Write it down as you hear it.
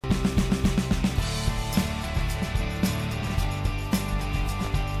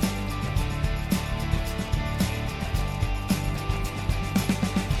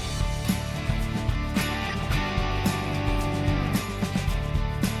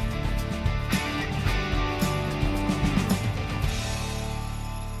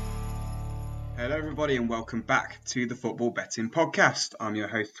everybody, and welcome back to the Football Betting Podcast. I'm your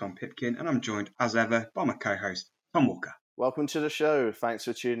host, Tom Pipkin, and I'm joined, as ever, by my co-host, Tom Walker. Welcome to the show. Thanks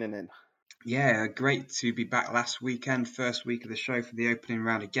for tuning in. Yeah, great to be back last weekend, first week of the show for the opening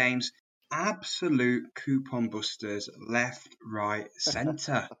round of games. Absolute coupon busters, left, right,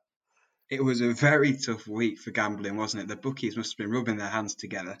 centre. It was a very tough week for gambling, wasn't it? The bookies must have been rubbing their hands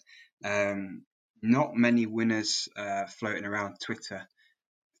together. Not many winners floating around Twitter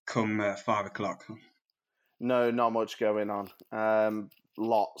come 5 o'clock. No, not much going on.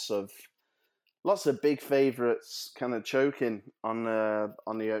 Lots of big favourites kind of choking on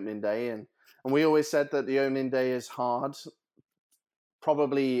the opening day, and we always said that the opening day is hard,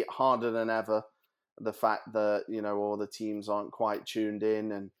 probably harder than ever. The fact that all the teams aren't quite tuned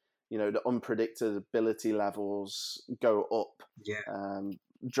in, and the unpredictability levels go up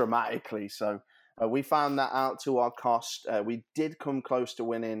dramatically. So we found that out to our cost. We did come close to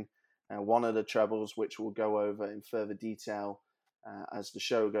winning one of the trebles, which we'll go over in further detail as the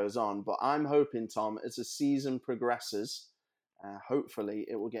show goes on. But I'm hoping, Tom, as the season progresses, hopefully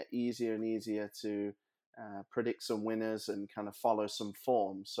it will get easier and easier to predict some winners and kind of follow some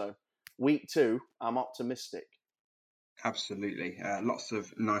form. So week 2, I'm optimistic. Absolutely. Lots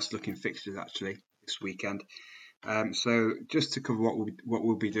of nice looking fixtures actually this weekend. So just to cover what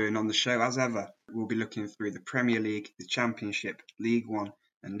we'll be doing on the show, as ever, we'll be looking through the Premier League, the Championship, League One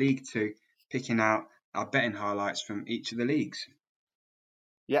and League Two, picking out our betting highlights from each of the leagues.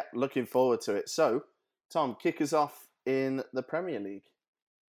 Yeah, looking forward to it. So, Tom, kick us off in the Premier League.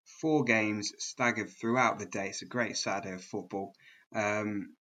 4 games staggered throughout the day. It's a great Saturday of football. Home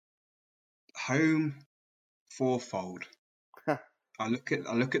fourfold. I look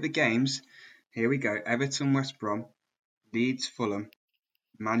at the games. Here we go. Everton, West Brom, Leeds, Fulham,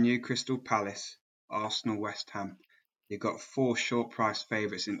 Man U, Crystal Palace, Arsenal, West Ham. You've got 4 short price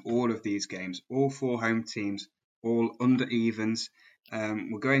favourites in all of these games. All 4 home teams, all under evens.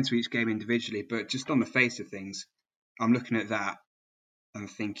 We'll go into each game individually, but just on the face of things, I'm looking at that and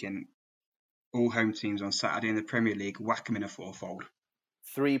thinking all home teams on Saturday in the Premier League, whack them in a fourfold.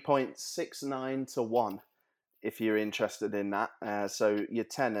 3.69 to 1. If you're interested in that. So your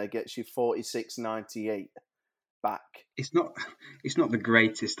tenner gets you 46.98 back. It's not the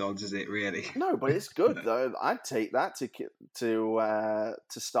greatest odds, is it, really? No, but it's good though. I'd take that to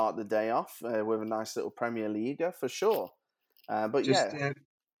start the day off with a nice little Premier League for sure. But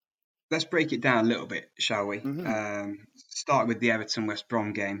let's break it down a little bit, shall we? Mm-hmm. Start with the Everton West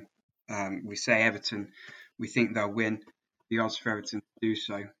Brom game. We say Everton, we think they'll win. The odds for Everton to do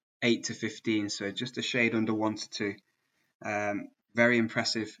so, 8 to 15, so just a shade under 1 to 2. Very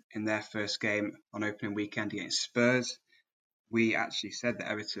impressive in their first game on opening weekend against Spurs. We actually said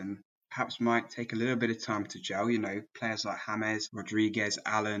that Everton perhaps might take a little bit of time to gel. Players like James, Rodriguez,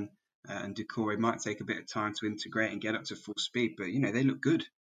 Allen, and Doucouré might take a bit of time to integrate and get up to full speed. But, they look good,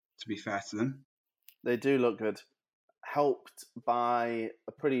 to be fair to them. They do look good. Helped by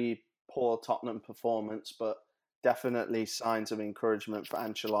a pretty poor Tottenham performance, but definitely signs of encouragement for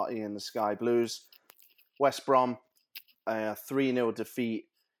Ancelotti and the Sky Blues. West Brom, a 3-0 defeat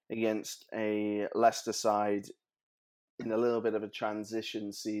against a Leicester side in a little bit of a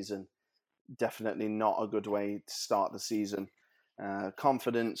transition season. Definitely not a good way to start the season.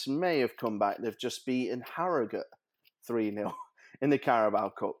 Confidence may have come back. They've just beaten Harrogate 3-0 in the Carabao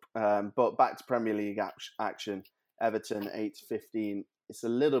Cup. But back to Premier League action. Everton 8 to 15. It's a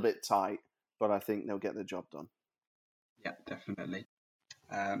little bit tight, but I think they'll get the job done. Yeah, definitely.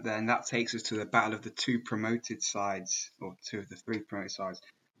 Then that takes us to the battle of the 2 promoted sides, or 2 of the 3 promoted sides.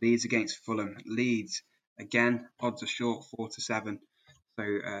 Leeds against Fulham. Leeds, again, odds are short, 4 to 7.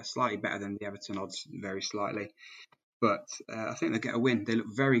 So slightly better than the Everton odds, very slightly. But I think they'll get a win. They look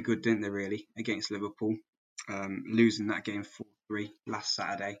very good, didn't they, really, against Liverpool, losing that game 4-3 last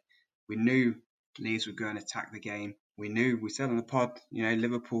Saturday. We knew Leeds were going to attack the game. We said on the pod,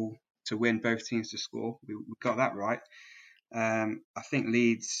 Liverpool to win, both teams to score. We got that right. I think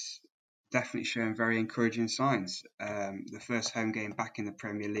Leeds definitely showing very encouraging signs. The first home game back in the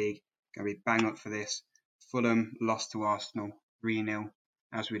Premier League, going to be bang up for this. Fulham lost to Arsenal 3-0,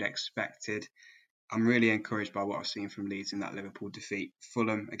 as we'd expected. I'm really encouraged by what I've seen from Leeds in that Liverpool defeat.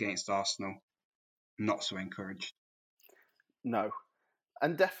 Fulham against Arsenal, not so encouraged. No.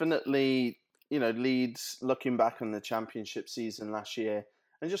 And definitely, Leeds, looking back on the Championship season last year,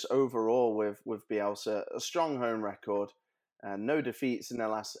 and just overall with Bielsa, a strong home record. No defeats in their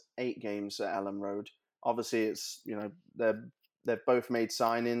last 8 games at Ellen Road. Obviously, it's they've both made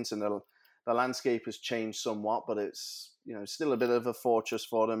signings, and the landscape has changed somewhat, but it's still a bit of a fortress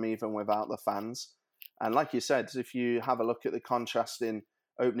for them even without the fans. And like you said, if you have a look at the contrasting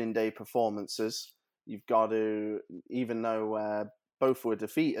opening day performances, you've got to, even though both were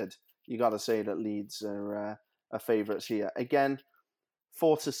defeated, you got to say that Leeds are favourites here. Again,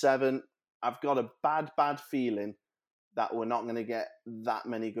 4-7. I've got a bad feeling that we're not going to get that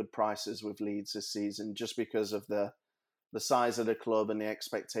many good prices with Leeds this season, just because of the size of the club and the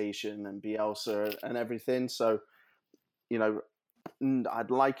expectation and Bielsa and everything. So,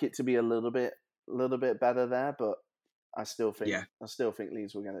 I'd like it to be a little bit better there, but I still think Yeah,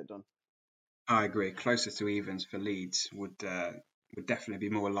 Leeds will get it done. I agree. Closer to evens for Leeds would definitely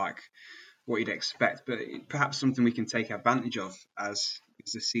be more like what you'd expect, but perhaps something we can take advantage of as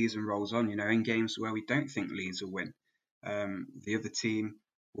the season rolls on. In games where we don't think Leeds will win, the other team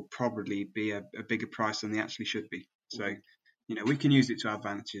will probably be a bigger price than they actually should be. So, we can use it to our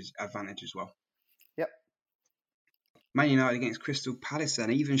advantage as well. Yep. Man United against Crystal Palace,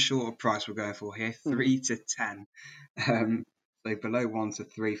 then even shorter price we're going for here, 3-10. So below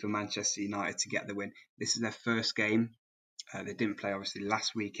 1-3 for Manchester United to get the win. This is their first game. They didn't play obviously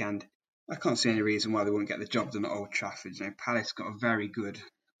last weekend. I can't see any reason why they wouldn't get the job done at Old Trafford. Palace got a very good,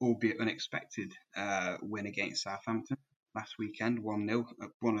 albeit unexpected, win against Southampton last weekend, 1-0.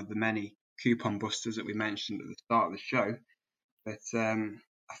 One of the many coupon busters that we mentioned at the start of the show. But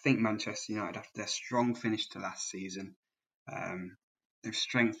I think Manchester United, after their strong finish to last season, they've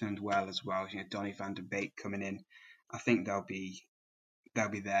strengthened well as well. Donny van de Beek coming in. I think they'll be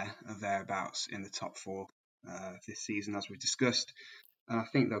there or thereabouts in the top four this season, as we've discussed. And I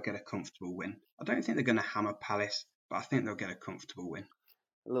think they'll get a comfortable win. I don't think they're going to hammer Palace, but I think they'll get a comfortable win.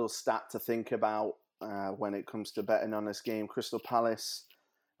 A little stat to think about when it comes to betting on this game. Crystal Palace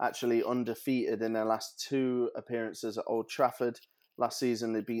actually undefeated in their last 2 appearances at Old Trafford. Last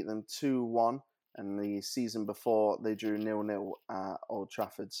season they beat them 2-1, and the season before they drew 0-0 at Old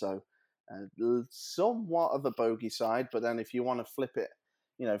Trafford. So somewhat of a bogey side, but then if you want to flip it,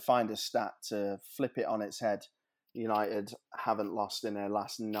 find a stat to flip it on its head, United haven't lost in their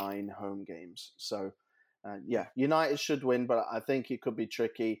last 9 home games. So, United should win, but I think it could be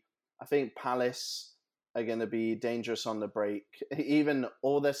tricky. I think Palace are going to be dangerous on the break. Even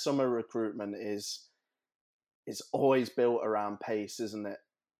all their summer recruitment is always built around pace, isn't it?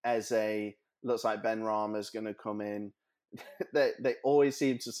 Eze, looks like Ben Rama's going to come in. They always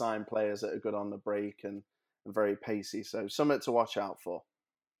seem to sign players that are good on the break and very pacey. So something to watch out for.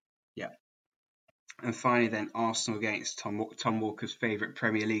 Yeah. And finally, then Arsenal against Tom Walker's favourite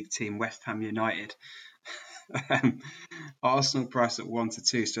Premier League team, West Ham United. Arsenal priced at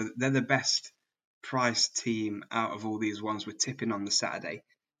 1-2, so they're the best priced team out of all these ones we're tipping on the Saturday.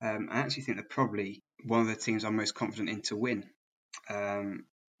 I actually think they're probably one of the teams I'm most confident in to win.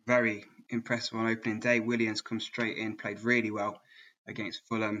 Very impressive on opening day. Williams come straight in, played really well against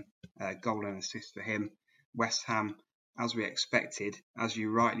Fulham. Goal and assist for him. West Ham, as we expected, as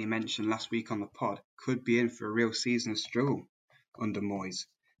you rightly mentioned last week on the pod, could be in for a real season of struggle under Moyes.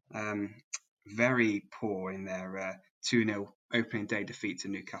 Very poor in their 2-0 opening day defeat to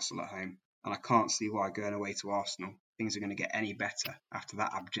Newcastle at home. And I can't see why going away to Arsenal, things are going to get any better after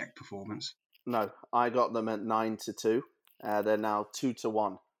that abject performance. No, I got them at 9-2. They're now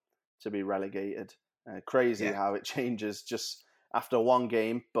 2-1 to be relegated. Crazy how it changes just after one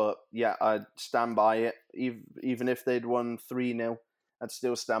game. But yeah, I'd stand by it. Even if they'd won 3-0, I'd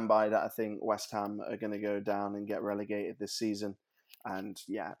still stand by that. I think West Ham are going to go down and get relegated this season. And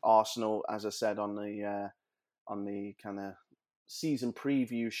yeah, Arsenal, as I said on the kind of season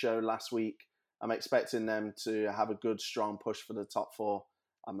preview show last week, I'm expecting them to have a good, strong push for the top 4.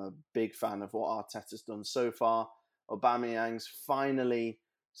 I'm a big fan of what Arteta's done so far. Aubameyang's finally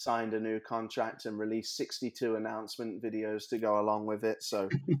signed a new contract and released 62 announcement videos to go along with it. So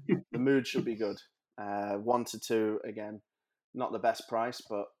the mood should be good. 1-2 again, not the best price,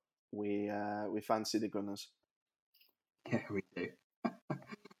 but we fancy the Gunners. Yeah, we do.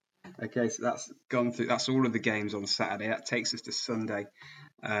 Okay, so that's gone through. That's all of the games on Saturday. That takes us to Sunday.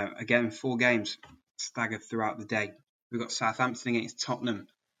 Again, 4 games staggered throughout the day. We've got Southampton against Tottenham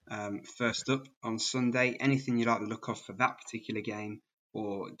first up on Sunday. Anything you'd like to look off for that particular game,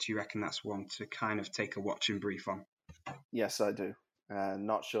 or do you reckon that's one to kind of take a watch and brief on? Yes, I do.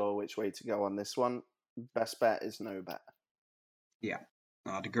 Not sure which way to go on this one. Best bet is no bet. Yeah,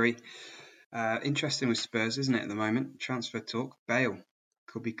 I'd agree. Interesting with Spurs, isn't it, at the moment? Transfer talk. Bale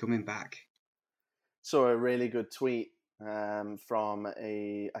could be coming back. Saw a really good tweet from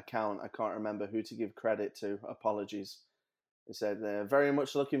a account. I can't remember who to give credit to. Apologies. It said they're very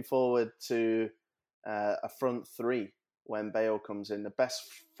much looking forward to a front 3 when Bale comes in. The best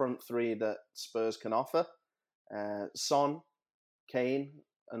front 3 that Spurs can offer. Son, Kane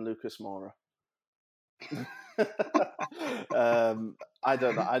and Lucas Moura. I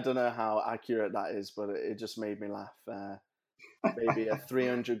don't know. I don't know how accurate that is, but it just made me laugh. Maybe a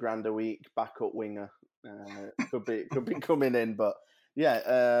 300 grand a week backup winger could be coming in, but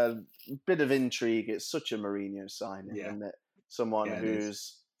yeah, bit of intrigue. It's such a Mourinho signing, Yeah, isn't it? Someone yeah, it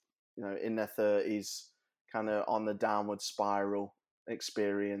is. who's in their 30s, kind of on the downward spiral,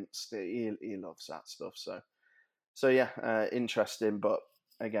 experienced. He loves that stuff. So yeah, interesting, but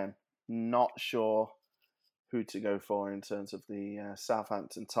again, not sure who to go for in terms of the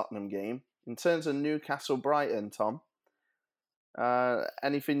Southampton Tottenham game. In terms of Newcastle Brighton, Tom,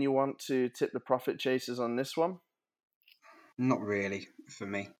 anything you want to tip the profit chasers on this one? Not really for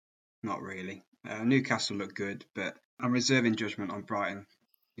me. Not really. Newcastle look good, but I'm reserving judgment on Brighton.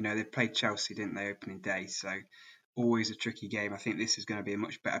 They played Chelsea, didn't they, opening day? So always a tricky game. I think this is going to be a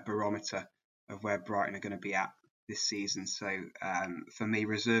much better barometer of where Brighton are going to be at this season. So for me,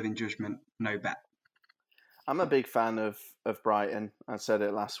 reserving judgment, no bet. I'm a big fan of Brighton. I said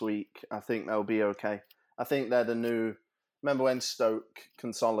it last week. I think they'll be okay. I think they're the new. Remember when Stoke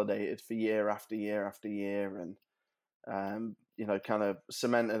consolidated for year after year after year, and kind of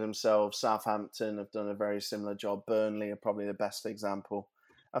cemented themselves. Southampton have done a very similar job. Burnley are probably the best example.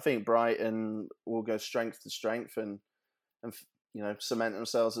 I think Brighton will go strength to strength and cement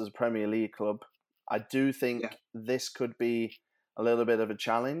themselves as a Premier League club. I do think Yeah. this could be a little bit of a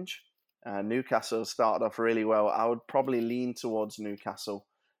challenge. Newcastle started off really well. I would probably lean towards Newcastle,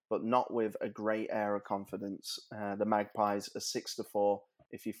 but not with a great air of confidence. The Magpies are 6-4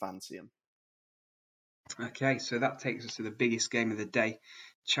 if you fancy them. Okay, so that takes us to the biggest game of the day: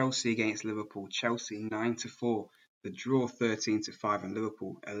 Chelsea against Liverpool. Chelsea 9-4, the draw 13-5, and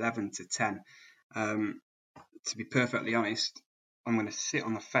Liverpool 11-10. To be perfectly honest, I'm going to sit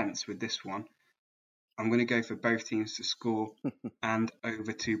on the fence with this one. I'm going to go for both teams to score and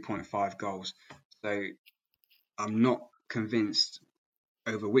over 2.5 goals. So I'm not convinced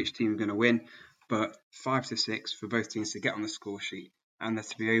over which team is going to win, but 5-6 for both teams to get on the score sheet and there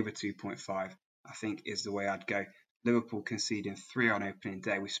to be over 2.5, I think is the way I'd go. Liverpool conceding 3 on opening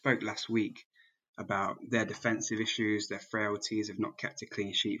day. We spoke last week about their defensive issues, their frailties, have not kept a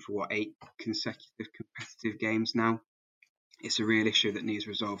clean sheet for 8 consecutive competitive games now. It's a real issue that needs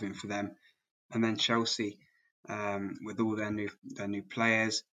resolving for them. And then Chelsea, with all their new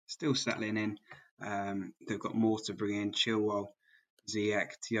players still settling in, they've got more to bring in. Chilwell,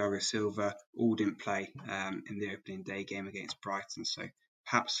 Ziyech, Thiago Silva all didn't play in the opening day game against Brighton, so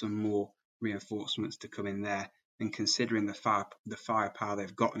perhaps some more reinforcements to come in there. And considering the firepower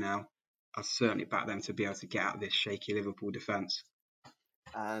they've got now, I'd certainly back them to be able to get out of this shaky Liverpool defence.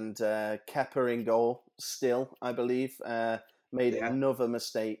 And Kepa in goal still, I believe. Made another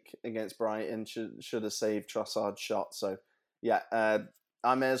mistake against Brighton. Should have saved Trossard's shot. So, yeah,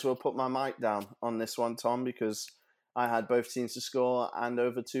 I may as well put my mic down on this one, Tom, because I had both teams to score and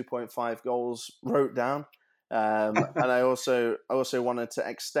over 2.5 goals wrote down. And I also wanted to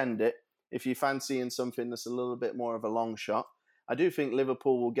extend it. If you fancy in something that's a little bit more of a long shot, I do think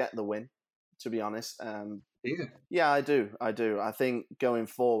Liverpool will get the win, to be honest. Yeah, I do. I think going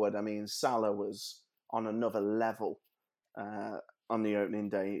forward, I mean, Salah was on another level on the opening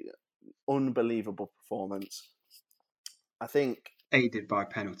day. Unbelievable performance. I think aided by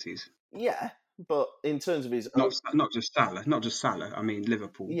penalties. Yeah, but in terms of his not just Salah. I mean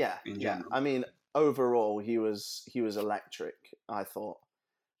Liverpool. In general. I mean overall, he was electric. I thought,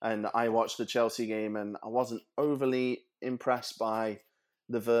 and I watched the Chelsea game, and I wasn't overly impressed by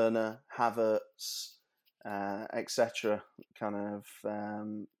the Werner, Havertz, etc. kind of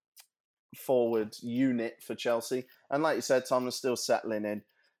forward unit for Chelsea. And like you said, Tom is still settling in.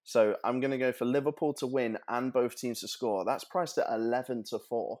 So I'm going to go for Liverpool to win and both teams to score. That's priced at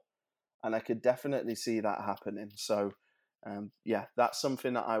 11-4, and I could definitely see that happening. So yeah, that's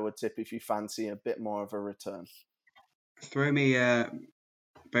something that I would tip if you fancy a bit more of a return. Throw me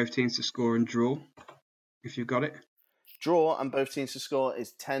both teams to score and draw, if you've got it. Draw and both teams to score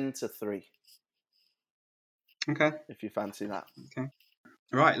is 10-3. Okay. If you fancy that. Okay.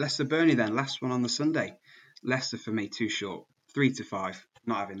 Right, Leicester Burnley then. Last one on the Sunday. Leicester for me too short. 3-5.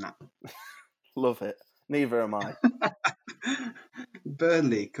 Not having that. Love it. Neither am I.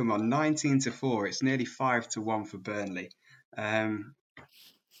 Burnley, come on, 19-4. It's nearly 5-1 for Burnley.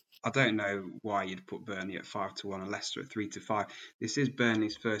 I don't know why you'd put Burnley at 5-1 and Leicester at 3-5. This is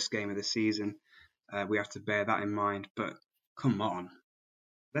Burnley's first game of the season. We have to bear that in mind. But come on,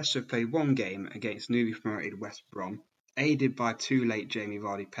 Leicester played one game against newly promoted West Brom, aided by 2 late Jamie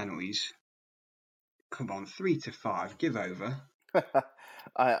Vardy penalties. Come on, 3-5. Give over.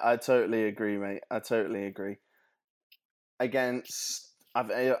 I totally agree, mate. I totally agree. Against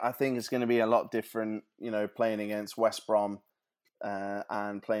I think it's going to be a lot different, playing against West Brom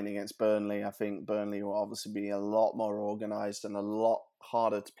and playing against Burnley. I think Burnley will obviously be a lot more organised and a lot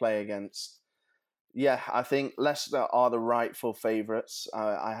harder to play against. Yeah, I think Leicester are the rightful favourites.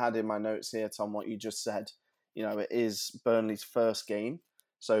 I had in my notes here, Tom, what you just said. It is Burnley's first game,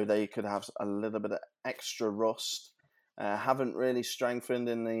 so they could have a little bit of extra rust. Haven't really strengthened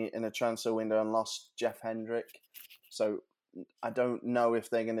in a transfer window and lost Jeff Hendrick, so I don't know if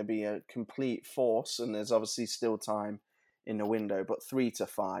they're going to be a complete force. And there's obviously still time in the window, but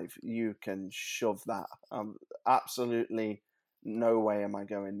 3-5, you can shove that. Absolutely, no way am I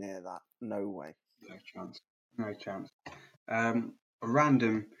going near that. No way. No chance. No chance. A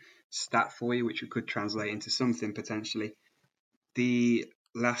random stat for you, which we could translate into something potentially. The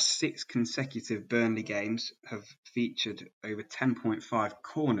last 6 consecutive Burnley games have featured over 10.5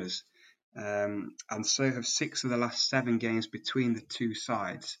 corners, and so have 6 of the last 7 games between the two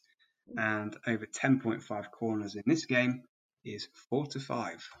sides. And over 10.5 corners in this game is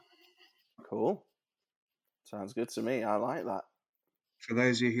 4-5. Cool. Sounds good to me. I like that. For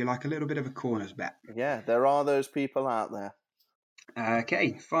those of you who like a little bit of a corners bet. Yeah, there are those people out there.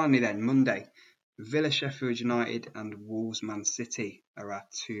 Okay, finally then, Monday. Villa Sheffield United and Wolves Man City are our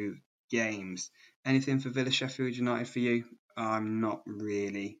 2 games. Anything for Villa Sheffield United for you? I'm not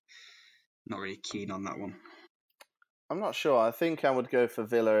really keen on that one. I'm not sure. I think I would go for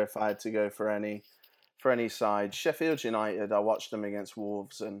Villa if I had to go for any side. Sheffield United, I watched them against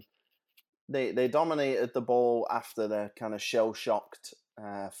Wolves, and they dominated the ball after their kind of shell shocked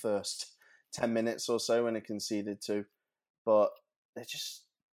first 10 minutes or so when they conceded 2. But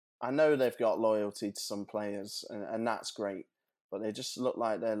I know they've got loyalty to some players, and that's great. But they just look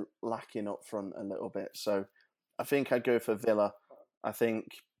like they're lacking up front a little bit. So I think I'd go for Villa. I think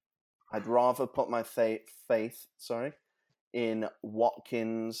I'd rather put my faith in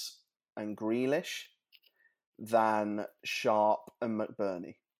Watkins and Grealish than Sharp and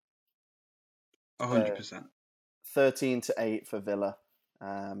McBurney. 100%. 13-8 for Villa.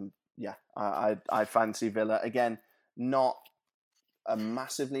 Yeah, I fancy Villa again. Not a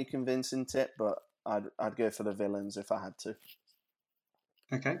massively convincing tip, but I'd go for the Villains if I had to.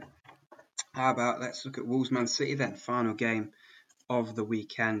 Okay. How about let's look at Wolves Man City then, final game of the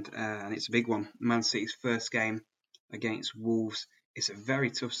weekend, and it's a big one. Man City's first game against Wolves. It's a very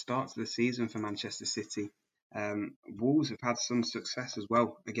tough start to the season for Manchester City. Wolves have had some success as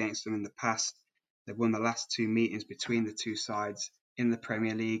well against them in the past. They've won the last 2 meetings between the two sides in the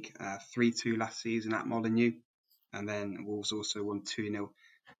Premier League, 3-2 last season at Molineux, and then Wolves also won 2-0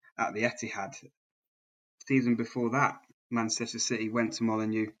 at the Etihad. Season before that, Manchester City went to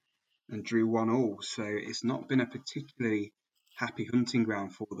Molineux and drew 1-1. So it's not been a particularly happy hunting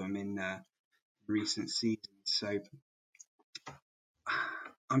ground for them in recent seasons. So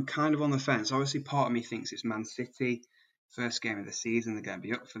I'm kind of on the fence. Obviously, part of me thinks it's Man City, first game of the season. They're going to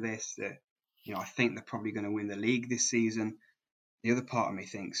be up for this. I think they're probably going to win the league this season. The other part of me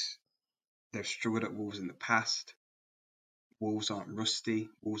thinks they've struggled at Wolves in the past. Wolves aren't rusty.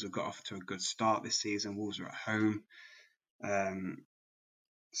 Wolves have got off to a good start this season. Wolves are at home.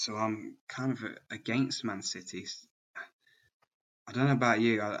 So I'm kind of against Man City. I don't know about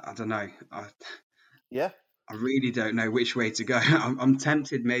you. I don't know. Yeah. I really don't know which way to go. I'm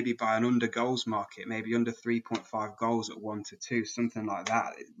tempted maybe by an under goals market, maybe under 3.5 goals at 1-2, something like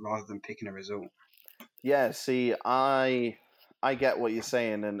that, rather than picking a result. Yeah, see, I get what you're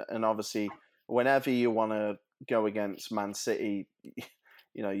saying, and obviously, whenever you want to go against Man City,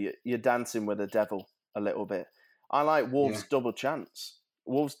 you're dancing with the devil a little bit. I like Wolves' double chance.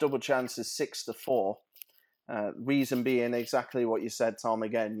 Wolves' double chance is 6-4. Reason being exactly what you said, Tom.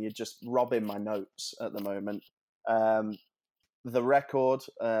 Again, you're just robbing my notes at the moment. The record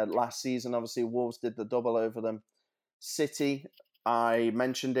last season, obviously, Wolves did the double over them. City, I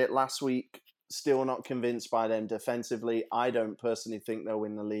mentioned it last week. Still not convinced by them defensively. I don't personally think they'll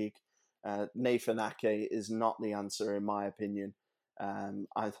win the league. Nathan Ake is not the answer, in my opinion.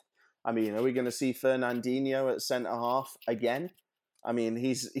 I mean, are we going to see Fernandinho at centre half again? I mean,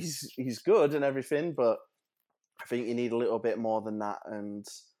 he's good and everything, but I think you need a little bit more than that. And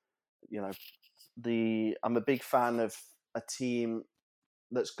I'm a big fan of a team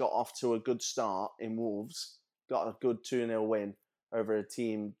that's got off to a good start in Wolves, got a good 2-0 win over a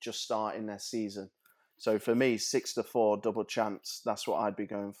team just starting their season. So for me, 6-4 double chance. That's what I'd be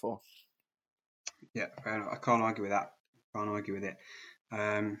going for. Yeah, fair enough. I can't argue with that. Can't argue with it.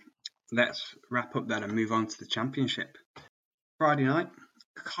 Let's wrap up then and move on to the Championship. Friday night,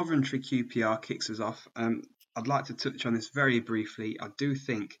 Coventry QPR kicks us off. I'd like to touch on this very briefly. I do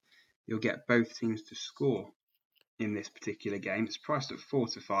think you'll get both teams to score in this particular game. It's priced at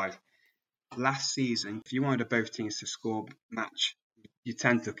 4-5. Last season, if you wanted both teams to score match, you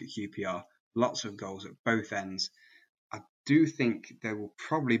tend to look at QPR. Lots of goals at both ends. I do think there will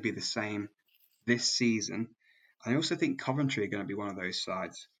probably be the same this season. I also think Coventry are going to be one of those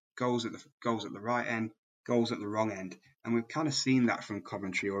sides. Goals at the right end, goals at the wrong end, and we've kind of seen that from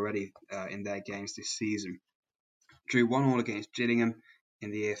Coventry already in their games this season. Drew 1-1 against Gillingham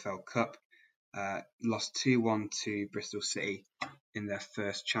in the EFL Cup. Lost 2-1 to Bristol City in their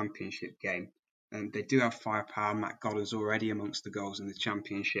first Championship game. They do have firepower. Matt Godden's already amongst the goals in the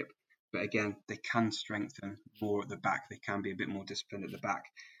Championship. But again, they can strengthen more at the back. They can be a bit more disciplined at the back.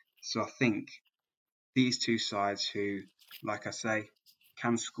 So I think these two sides who, like I say,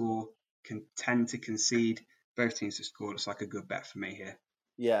 can score, can tend to concede, both teams to score, it's like a good bet for me here.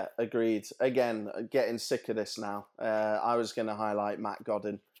 Yeah, agreed. Again, getting sick of this now. I was going to highlight Matt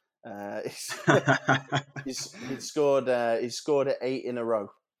Godden. He scored 8 in a row.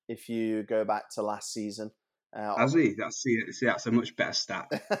 If you go back to last season, Has he? That's a much better stat.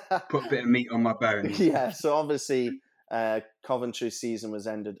 Put a bit of meat on my bones. Yeah. So obviously, Coventry's season was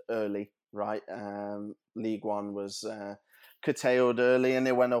ended early, right? League One was curtailed early, and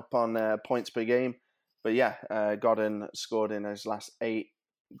they went up on points per game. But yeah, Godden scored in his last 8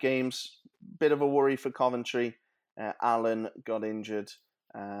 games. Bit of a worry for Coventry. Allen got injured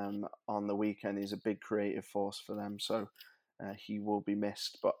on the weekend. He's a big creative force for them, so he will be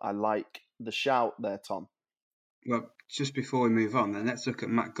missed. But I like the shout there, Tom. Well, just before we move on, then let's look at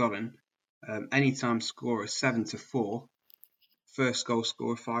Matt Godden. Anytime scorer 7-4, first goal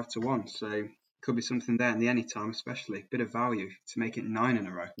scorer 5-1. So could be something there in the anytime, especially bit of value to make it 9 in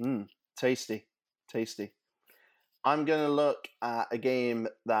a row. Tasty. I'm going to look at a game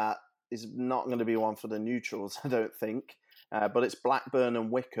that is not going to be one for the neutrals, I don't think, but it's Blackburn and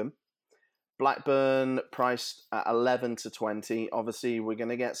Wycombe. Blackburn priced at 11-20. Obviously, we're going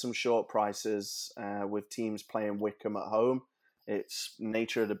to get some short prices with teams playing Wycombe at home. It's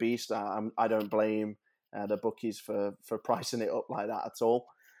nature of the beast. I don't blame the bookies for pricing it up like that at all.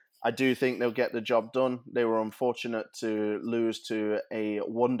 I do think they'll get the job done. They were unfortunate to lose to a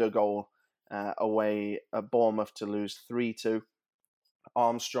wonder goal away at Bournemouth to lose 3-2.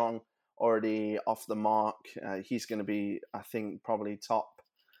 Armstrong already off the mark. He's going to be, I think, probably top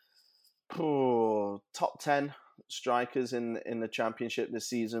 10 strikers in the Championship this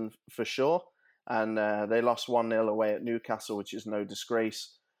season for sure. And they lost 1-0 away at Newcastle, which is no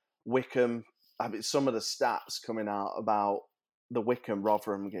disgrace. Wycombe, I mean, some of the stats coming out about the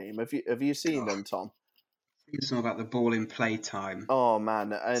Wycombe-Rotherham game. Have you seen them, Tom? It's all about the ball in play time. Oh,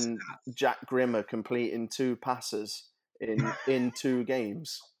 man. And Jack Grimmer completing 2 passes in 2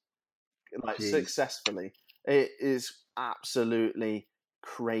 games, like Jeez. successfully. It is absolutely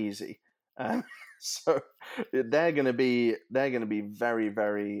crazy. So they're going to be very,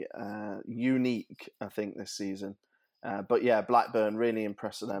 very unique, I think, this season. But yeah, Blackburn really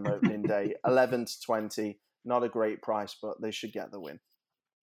impressed them opening day. 11-20, not a great price, but they should get the win.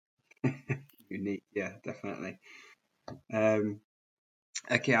 Unique, yeah, definitely.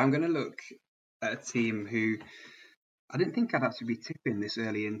 Okay, I'm going to look at a team who I didn't think I'd actually be tipping this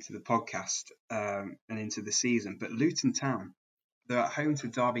early into the podcast and into the season, but Luton Town. They're at home to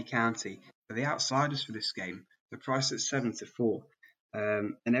Derby County. They're the outsiders for this game. They're priced at 7-4.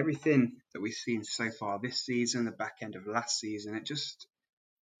 And everything that we've seen so far this season, the back end of last season,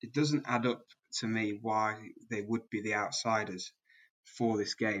 it doesn't add up to me why they would be the outsiders for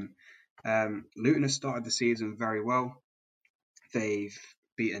this game. Luton have started the season very well. They've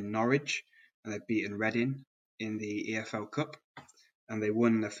beaten Norwich and they've beaten Reading in the EFL Cup, and they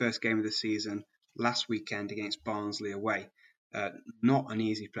won their first game of the season last weekend against Barnsley away. Not an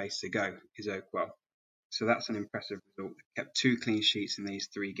easy place to go is Oakwell. So that's an impressive result. They kept 2 clean sheets in these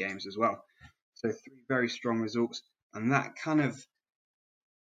 3 games as well. So 3 very strong results. And that kind of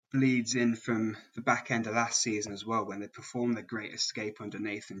bleeds in from the back end of last season as well, when they performed the great escape under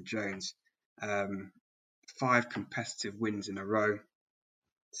Nathan Jones. 5 competitive wins in a row,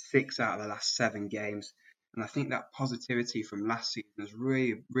 6 out of the last 7 games. And I think that positivity from last season has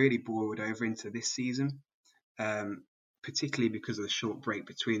really boiled over into this season. Particularly because of the short break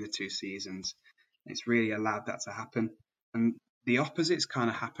between the 2 seasons. It's really allowed that to happen. And the opposite's kind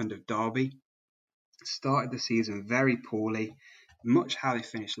of happened of Derby. Started the season very poorly, much how they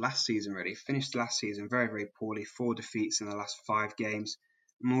finished last season really. Finished last season very, very poorly, 4 defeats in the last 5 games.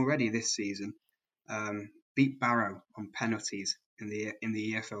 And already this season, beat Barrow on penalties in the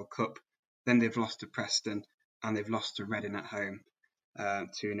EFL Cup. Then they've lost to Preston and they've lost to Reading at home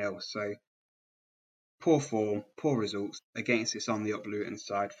 2-0. So poor form, poor results against this on the up Luton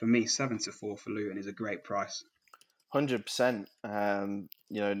side. For me, 7-4 for Luton is a great price. 100%.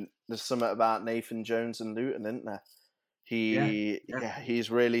 There's something about Nathan Jones and Luton, isn't there? Yeah, He's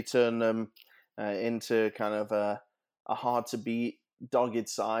really turned them into kind of a hard to beat, dogged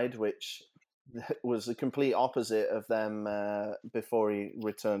side, which was the complete opposite of them before he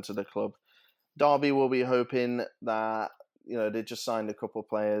returned to the club. Derby will be hoping that they just signed a couple of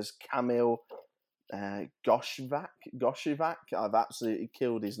players. Kamil Goshivak. I've absolutely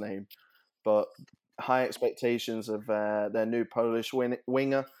killed his name, but high expectations of their new Polish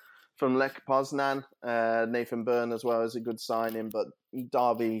winger from Lech Poznan. Nathan Byrne as well is a good signing, but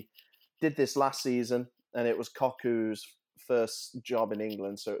Derby did this last season, and it was Koku's first job in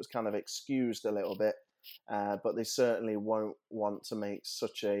England, so it was kind of excused a little bit. But they certainly won't want to make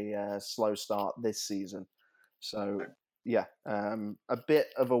such a slow start this season. So, yeah, a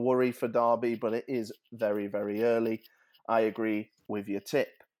bit of a worry for Derby, but it is very, very early. I agree with your tip.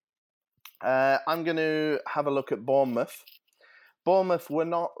 I'm going to have a look at Bournemouth. Bournemouth were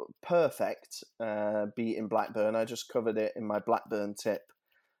not perfect beating Blackburn. I just covered it in my Blackburn tip,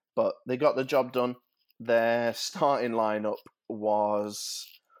 but they got the job done. Their starting lineup was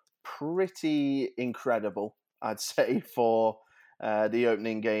pretty incredible, I'd say, for the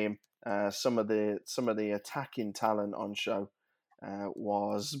opening game. Some of the attacking talent on show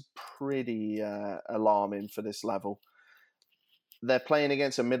was pretty alarming for this level. They're playing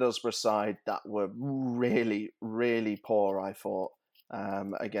against a Middlesbrough side that were really, really poor, I thought,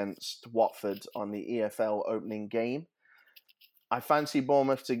 against Watford on the EFL opening game. I fancy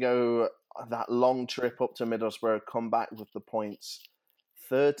Bournemouth to go that long trip up to Middlesbrough, come back with the points.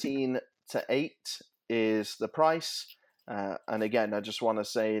 13-8 is the price. And again, I just want to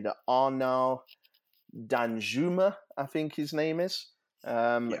say that Arnaud Danjuma, I think his name is.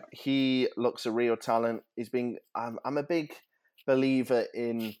 He looks a real talent. I'm a big believer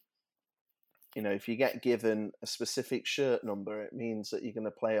in, if you get given a specific shirt number, it means that you're going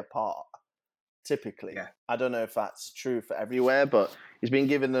to play a part. Typically, I don't know if that's true for everywhere, but he's been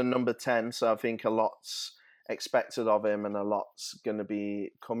given the number 10, so I think a lot's expected of him and a lot's going to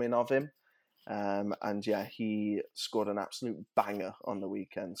be coming of him. And yeah, he scored an absolute banger on the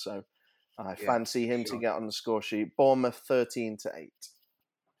weekend, so I fancy him to get on the score sheet. Bournemouth 13-8.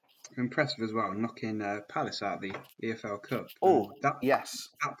 Impressive as well, knocking Palace out of the EFL Cup. Oh, that yes.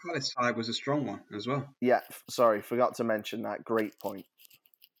 That Palace side was a strong one as well. Yeah, sorry, forgot to mention that. Great point.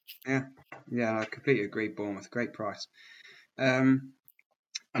 Yeah, I completely agree. Bournemouth, great price.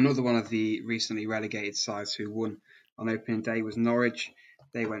 Another one of the recently relegated sides who won on opening day was Norwich.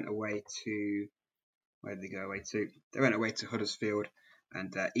 They went away to where did they go away to? They went away to Huddersfield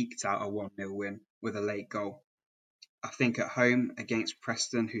and eked out a 1-0 win with a late goal. I think at home against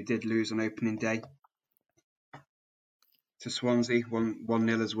Preston, who did lose on opening day to Swansea,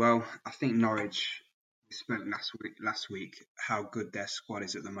 1-0 as well. I think Norwich, we spoke last week how good their squad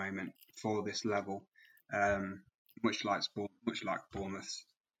is at the moment for this level. Much like Bournemouth's,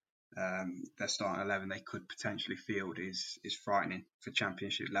 their starting 11 they could potentially field is frightening for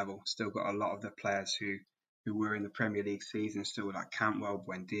Championship level. Still got a lot of the players who were in the Premier League season, still like Cantwell,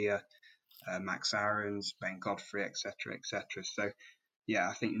 Buendia, Max Aarons, Ben Godfrey, etc., etc. So yeah,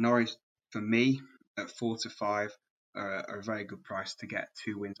 I think Norwich for me at 4-5 are a very good price to get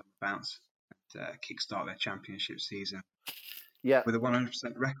 2 wins on the bounce and kickstart their Championship season. Yeah, with a 100%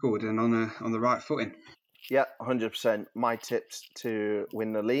 record and on the right footing. Yeah, 100%. My tips to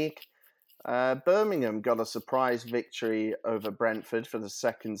win the league. Birmingham got a surprise victory over Brentford for the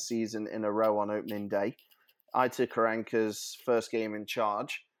second season in a row on opening day. Aitor Karanka's first game in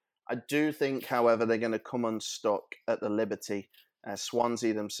charge. I do think, however, they're going to come unstuck at the Liberty.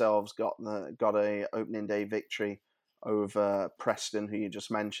 Swansea themselves got a opening day victory over Preston, who you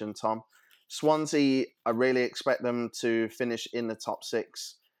just mentioned, Tom. Swansea, I really expect them to finish in the top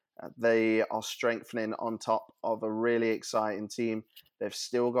 6. They are strengthening on top of a really exciting team. They've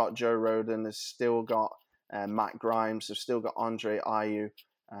still got Joe Rodon. They've still got Matt Grimes. They've still got Andre Ayew.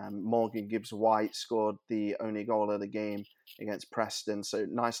 Morgan Gibbs-White scored the only goal of the game against Preston. So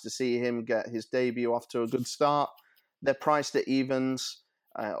nice to see him get his debut off to a good start. They're priced at evens.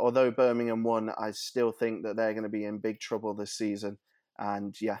 Although Birmingham won, I still think that they're going to be in big trouble this season.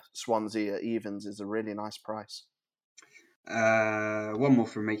 And yeah, Swansea at evens is a really nice price. One more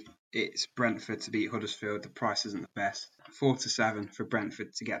from me. It's Brentford to beat Huddersfield. The price isn't the best. 4-7 for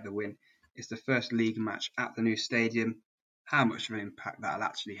Brentford to get the win. It's the first league match at the new stadium. How much of an impact that'll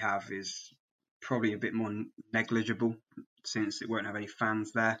actually have is probably a bit more negligible since it won't have any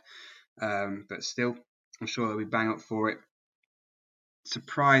fans there. But still, I'm sure they'll be bang up for it.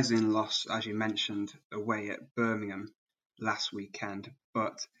 Surprising loss, as you mentioned, away at Birmingham last weekend,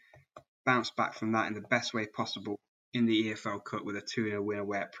 but bounced back from that in the best way possible in the EFL Cup with a 2-0 win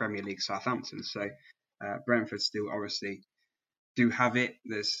away at Premier League Southampton. So Brentford still obviously do have it.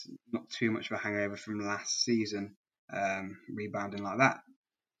 There's not too much of a hangover from last season, rebounding like that.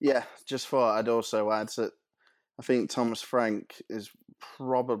 Yeah, just thought I'd also add that I think Thomas Frank is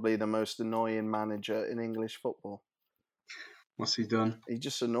probably the most annoying manager in English football. What's he done? He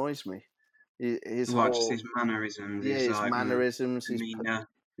just annoys me. His Well, just whole his mannerisms, yeah, his his like mannerisms, demeanour.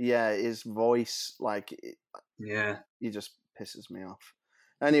 his voice, like Yeah, he just pisses me off.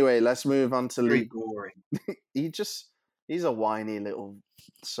 Anyway, let's move on to very League. boring. He's a whiny little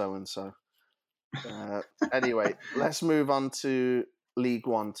so and so. Anyway, let's move on to League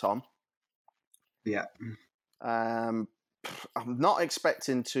One, Tom. Yeah, I'm not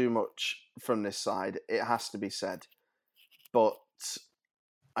expecting too much from this side. It has to be said, but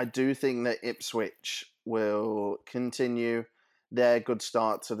I do think that Ipswich will continue their good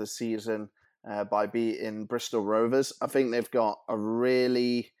start to the season by beating Bristol Rovers. I think they've got a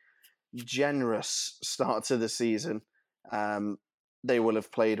really generous start to the season. They will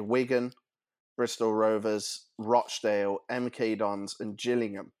have played Wigan, Bristol Rovers, Rochdale, MK Dons, and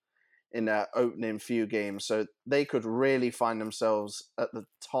Gillingham in their opening few games. So they could really find themselves at the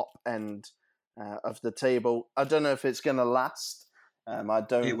top end of the table. I don't know if it's going to last.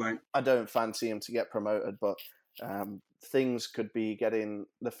 it won't. I don't fancy him to get promoted, but things could be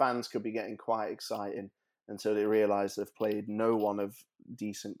the fans could be getting quite exciting until they realise they've played no one of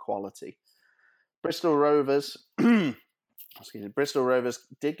decent quality. Bristol Rovers, Bristol Rovers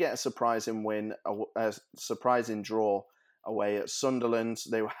did get a surprising win, a surprising draw away at Sunderland.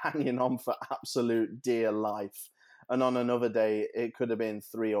 They were hanging on for absolute dear life. And on another day, it could have been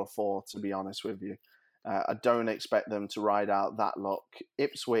 3 or 4, to be honest with you. I don't expect them to ride out that luck.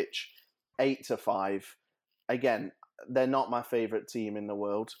 Ipswich, 8-5. Again, they're not my favourite team in the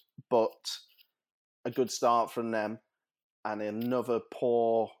world, but a good start from them and another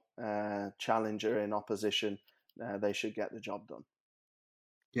poor challenger in opposition. They should get the job done.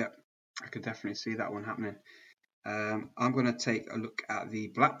 Yeah, I could definitely see that one happening. I'm going to take a look at the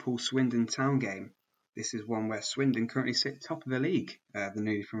Blackpool-Swindon Town game. This is one where Swindon currently sit top of the league, the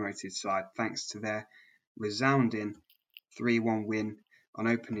newly promoted side, thanks to their resounding 3-1 win on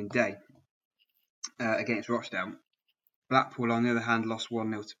opening day against Rochdale. Blackpool, on the other hand, lost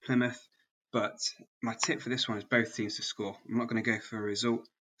 1-0 to Plymouth. But my tip for this one is both teams to score. I'm not going to go for a result.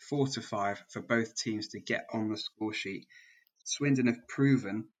 4-5 for both teams to get on the score sheet. Swindon have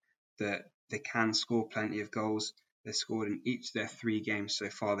proven that they can score plenty of goals. They've scored in each of their 3 games so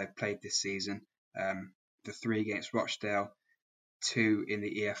far they've played this season. The 3 against Rochdale, 2 in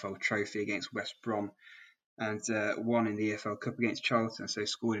the EFL Trophy against West Brom, and 1 in the EFL Cup against Charlton. So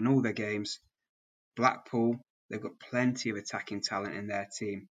scored in all their games. Blackpool, they've got plenty of attacking talent in their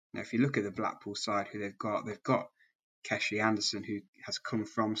team. Now, if you look at the Blackpool side, who they've got Keshi Anderson, who has come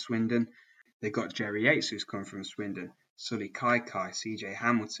from Swindon. They've got Jerry Yates, who's come from Swindon. Sully Kaikai, CJ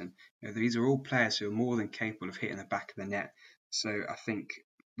Hamilton. These are all players who are more than capable of hitting the back of the net. So I think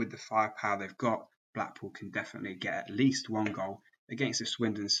with the firepower they've got, Blackpool can definitely get at least 1 goal against the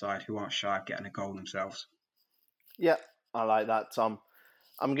Swindon side, who aren't shy of getting a goal themselves. Yeah, I like that, Tom.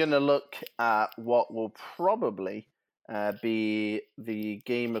 I'm going to look at what will probably be the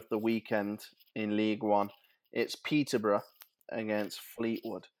game of the weekend in League One. It's Peterborough against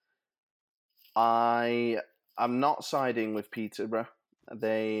Fleetwood. I'm not siding with Peterborough.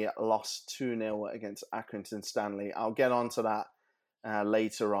 They lost 2-0 against Accrington Stanley. I'll get on to that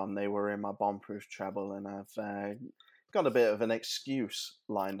later on. They were in my bomb-proof treble, and I've got a bit of an excuse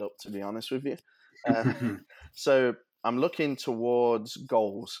lined up, to be honest with you. So I'm looking towards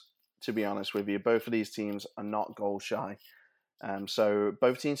goals, to be honest with you. Both of these teams are not goal shy. So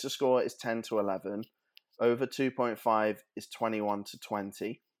both teams to score is 10-11. Over 2.5 is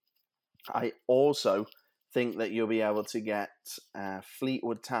 21-20. I also think that you'll be able to get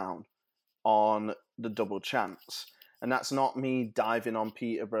Fleetwood Town on the double chance. And that's not me diving on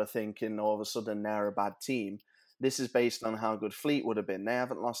Peterborough thinking all of a sudden they're a bad team. This is based on how good Fleetwood have been. They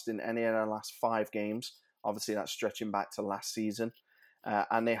haven't lost in any of their last 5 games. Obviously, that's stretching back to last season.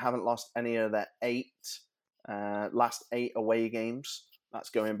 And they haven't lost any of their last 8 away games. That's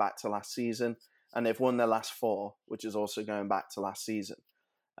going back to last season. And they've won their last 4, which is also going back to last season.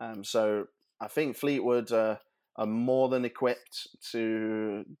 So I think Fleetwood are more than equipped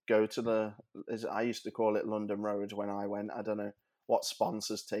to go to I used to call it London Road when I went. I don't know what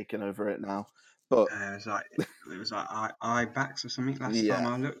sponsor's taken over it now. But it was like IBAX or something last yeah, time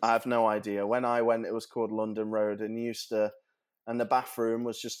I looked. I have no idea. When I went, it was called London Road, and the bathroom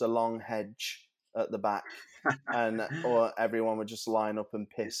was just a long hedge at the back, or everyone would just line up and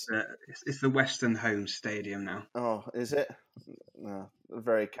It's, piss. uh, it's the Western Home Stadium now. Oh, is it? No,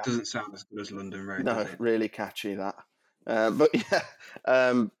 very catchy. Doesn't sound as good as London Road, No, does it? really catchy that. But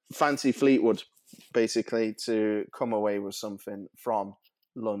yeah, fancy Fleetwood basically to come away with something from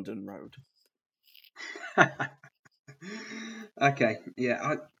London Road. Okay,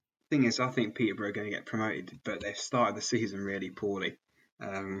 yeah. Thing is, I think Peterborough are going to get promoted, but they've started the season really poorly.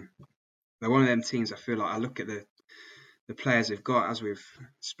 They're one of them teams. I feel like I look at the players they've got, as we've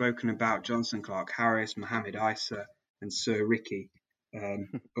spoken about: Johnson, Clark, Harris, Mohamed Isa, and Sir Ricky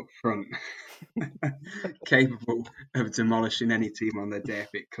up front, capable of demolishing any team on their day if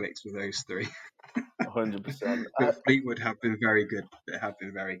it clicks with those three. 100%. But Fleetwood have been very good. They have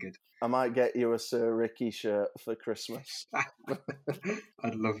been very good. I might get you a Sir Ricky shirt for Christmas.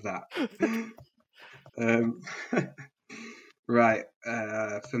 I'd love that. Right,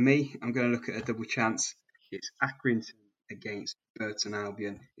 for me, I'm going to look at a double chance. It's Accrington against Burton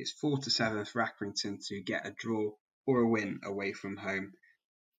Albion. It's 4-7 for Accrington to get a draw or a win away from home.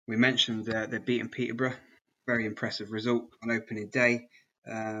 We mentioned they're beating Peterborough. Very impressive result on opening day.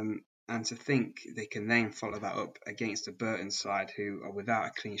 And to think they can then follow that up against a Burton side who are without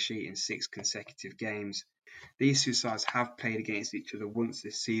a clean sheet in 6 consecutive games. These two sides have played against each other once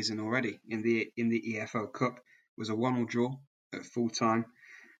this season already in the EFL Cup. It was a 1-1 draw at full time.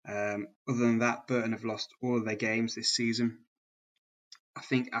 Other than that, Burton have lost all of their games this season. I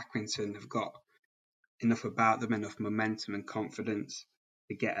think Accrington have got enough about them, enough momentum and confidence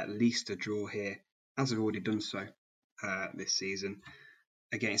to get at least a draw here, as they've already done so this season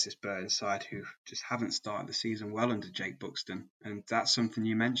against this Burton side who just haven't started the season well under Jake Buxton. And that's something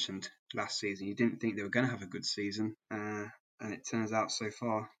you mentioned last season. You didn't think they were going to have a good season, and it turns out so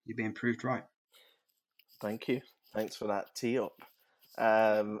far you're being proved right. Thank you. Thanks for that tee up.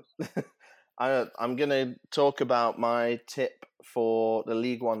 I'm going to talk about my tip for the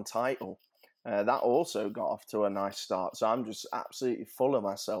League One title. That also got off to a nice start, so I'm just absolutely full of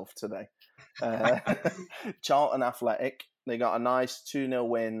myself today. Charlton Athletic, they got a nice 2-0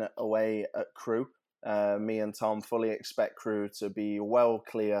 win away at Crewe. Me and Tom fully expect Crewe to be well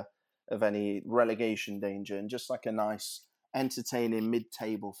clear of any relegation danger and just like a nice, entertaining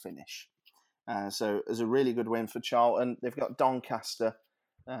mid-table finish. So it was a really good win for Charlton. They've got Doncaster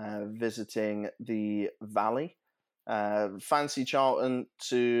visiting the Valley. Fancy Charlton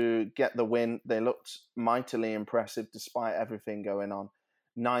to get the win. They looked mightily impressive despite everything going on.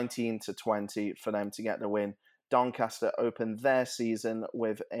 19-20 for them to get the win. Doncaster opened their season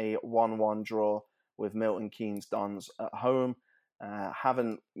with a 1-1 draw with Milton Keynes Dons at home.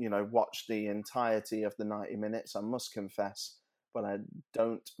 Haven't watched the entirety of the 90 minutes, I must confess, but I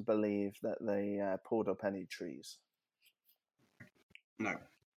don't believe that they pulled up any trees. No.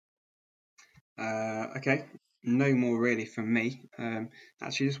 Okay, no more really from me.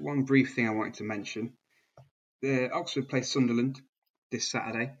 Actually, just one brief thing I wanted to mention. Oxford play Sunderland this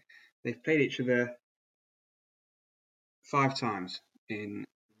Saturday. They've played each other 5 times in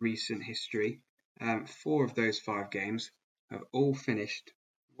recent history. 4 of those 5 games have all finished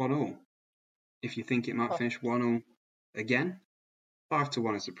 1-1. If you think it might finish 1-1 again,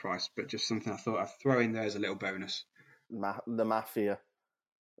 5-1 is the price, but just something I thought I'd throw in there as a little bonus. The Mafia.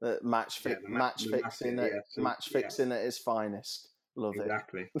 Match fixing at its finest. Love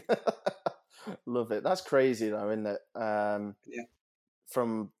exactly. it. Love it. That's crazy though, isn't it? Yeah.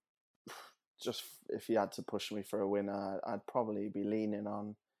 From just if you had to push me for a winner, I'd probably be leaning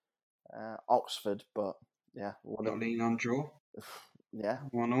on Oxford, but yeah, Not leaning on draw. Yeah,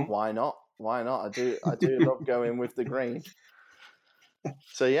 1-1. Why not? Why not? I do love going with the grain.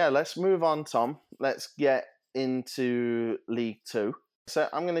 So yeah, let's move on, Tom. Let's get into League Two. So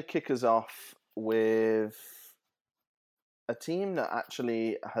I'm going to kick us off with a team that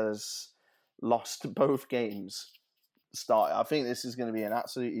actually has lost both games. I think this is going to be an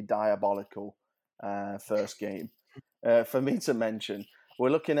absolutely diabolical first game for me to mention. We're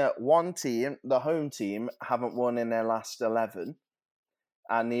looking at one team, the home team, haven't won in their last 11,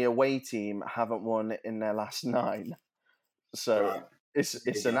 and the away team haven't won in their last 9. So right.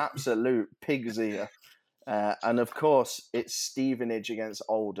 it's an absolute pig's ear. And of course, it's Stevenage against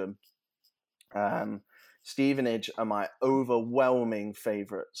Oldham. Stevenage are my overwhelming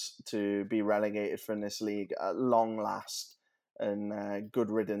favourites to be relegated from this league at long last, and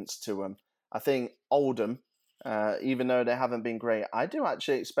good riddance to them. I think Oldham, even though they haven't been great, I do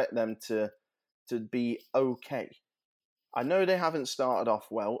actually expect them to be okay. I know they haven't started off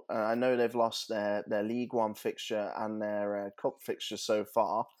well. I know they've lost their League One fixture and their cup fixture so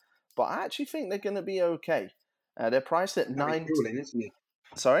far, but I actually think they're going to be okay. They're priced at 9. Cooling, isn't it?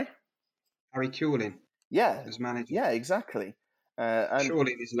 Sorry? Harry Kewlin Yeah, as manager. yeah, exactly. And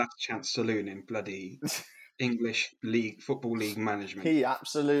Surely his last chance saloon in bloody English league, football league management. he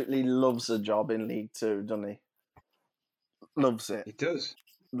absolutely loves a job in League Two, doesn't he? Loves it. He does.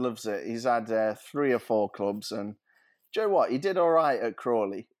 Loves it. He's had 3 or 4 clubs, and do you know what? He did all right at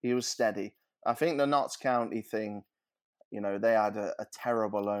Crawley. He was steady. I think the Notts County thing, they had a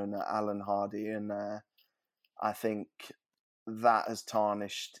terrible owner, Alan Hardy, and I think that has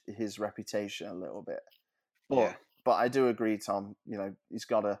tarnished his reputation a little bit. But Yeah. but I do agree, Tom. He's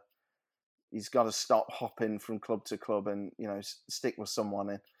got to stop hopping from club to club and stick with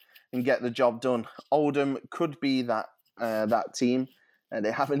someone and get the job done. Oldham could be that team, and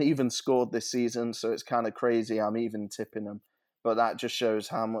they haven't even scored this season, so it's kind of crazy. I'm even tipping them, but that just shows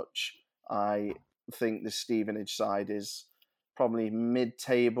how much I think the Stevenage side is probably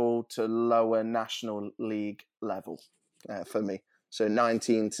mid-table to lower National League level for me. So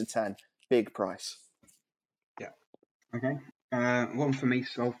 19-10, big price. Yeah. Okay. One for me,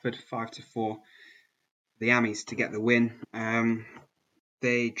 Salford 5-4. The Ammies to get the win.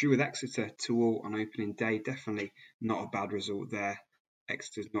 They drew with Exeter 2-2 on opening day. Definitely not a bad result there.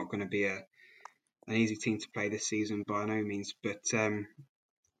 Exeter's not going to be an easy team to play this season by no means. But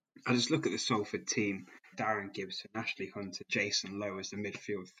I just look at the Salford team. Darren Gibson, Ashley Hunter, Jason Lowe as the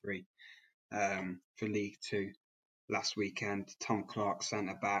midfield three for League Two last weekend. Tom Clark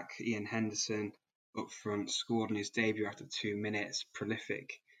centre back, Ian Henderson up front, scored in his debut after 2 minutes.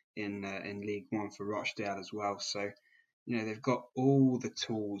 Prolific in League One for Rochdale as well. So they've got all the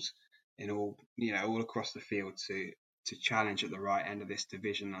tools all across the field to challenge at the right end of this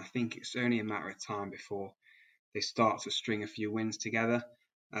division. I think it's only a matter of time before they start to string a few wins together.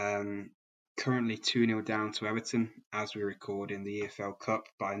 Currently 2-0 down to Everton as we record in the EFL Cup.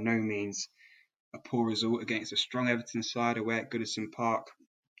 By no means a poor result against a strong Everton side away at Goodison Park.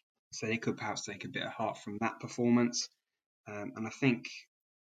 So they could perhaps take a bit of heart from that performance. And I think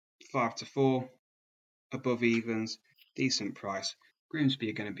 5-4, above evens, decent price. Grimsby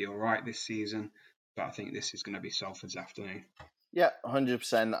are going to be all right this season, but I think this is going to be Salford's afternoon. Yeah,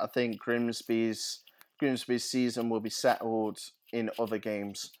 100%. I think Grimsby's season will be settled in other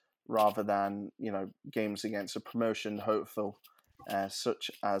games rather than games against a promotion hopeful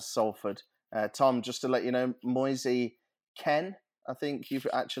such as Salford. Tom, just to let you know, Moise Ken, I think you've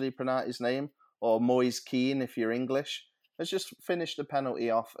actually pronounced his name, or Moise Keane if you're English, has just finished a penalty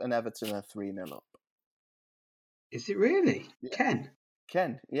off, and Everton are 3-0 up. Is it really? Yeah.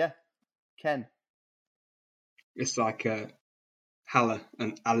 Ken, yeah, Ken. It's like Haller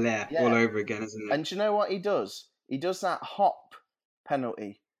and Allaire all over again, isn't it? And do you know what he does? He does that hop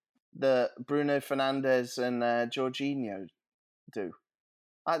penalty that Bruno Fernandes and Jorginho do.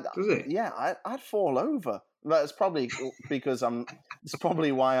 Does it? Yeah, I'd fall over. That's probably because it's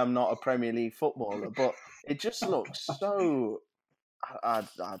probably why I'm not a Premier League footballer. But it just looks so. I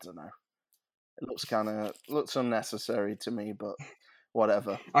don't know. It looks unnecessary to me, but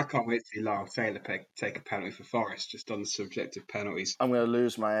whatever. I can't wait to see Lyle Taylor take a penalty for Forest, just on the subject of penalties. I'm going to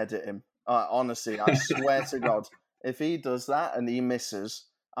lose my editing. Honestly, I swear to God, if he does that and he misses,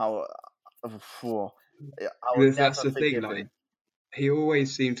 I'll That's never the thing, forgive like, him. he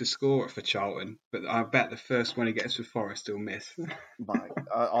always seemed to score it for Charlton, but I bet the first one he gets for Forest he'll miss.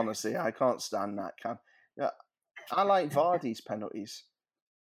 Honestly, I can't stand that. I like Vardy's penalties.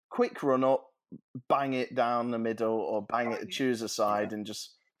 Quick run up, bang it down the middle, or choose a side and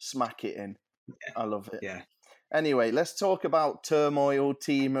just smack it in. Yeah. I love it. Yeah. Anyway, let's talk about turmoil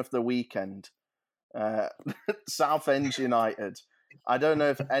team of the weekend. Southend United. I don't know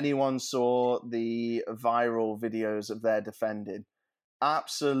if anyone saw the viral videos of their defending.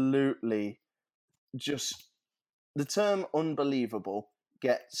 Absolutely, just the term unbelievable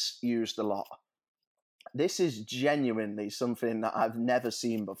gets used a lot. This is genuinely something that I've never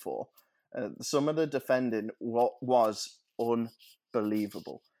seen before. Some of the defending was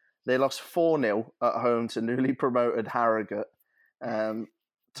unbelievable. They lost 4-0 at home to newly promoted Harrogate.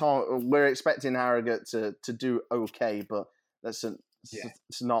 We're expecting Harrogate to do okay, but it's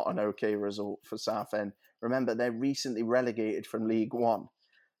not an okay result for Southend. Remember, they're recently relegated from League One,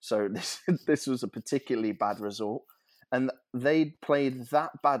 so this was a particularly bad result. And they played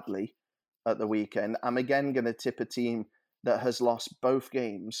that badly at the weekend. I'm again going to tip a team that has lost both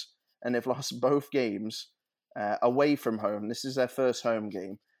games, and they've lost both games away from home. This is their first home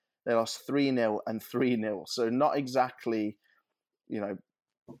game. They lost 3-0 and 3-0, so not exactly,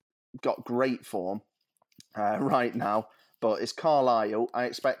 got great form right now. But it's Carlisle. I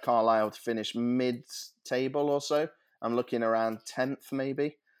expect Carlisle to finish mid-table or so. I'm looking around 10th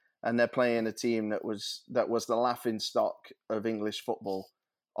maybe, and they're playing a team that was the laughing stock of English football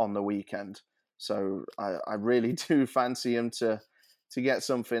on the weekend. So I really do fancy him to get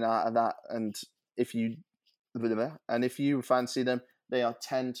something out of that. And if you fancy them, they are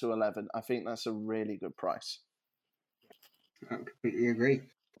 10 to 11. I think that's a really good price. I completely agree.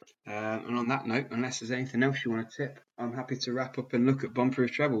 And on that note, unless there's anything else you want to tip, I'm happy to wrap up and look at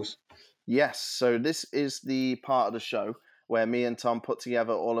bomb-proof trebles. Yes, so this is the part of the show where me and Tom put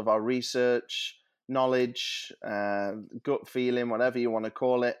together all of our research, knowledge, gut feeling, whatever you want to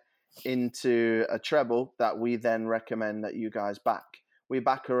call it, into a treble that we then recommend that you guys back. We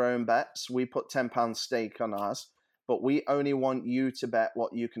back our own bets. We put £10 stake on ours, but we only want you to bet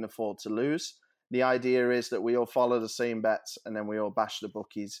what you can afford to lose. The idea is that we all follow the same bets and then we all bash the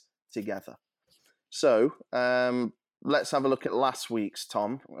bookies together. So, let's have a look at last week's,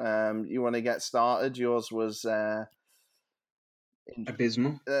 Tom. You want to get started? Yours was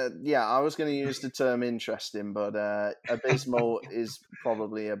Abysmal. Yeah, I was going to use the term interesting, but abysmal is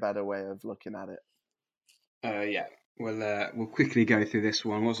probably a better way of looking at it. Yeah. We'll quickly go through this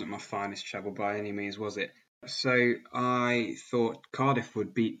one. Wasn't my finest treble by any means, was it? So I thought Cardiff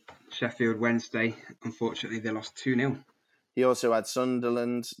would beat Sheffield Wednesday. Unfortunately, they lost 2-0. He also had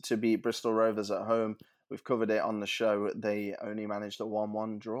Sunderland to beat Bristol Rovers at home. We've covered it on the show. They only managed a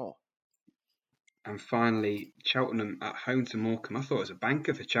 1-1 draw. And finally, Cheltenham at home to Morecambe. I thought it was a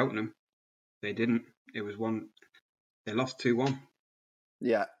banker for Cheltenham. They didn't. It was one. They lost 2-1.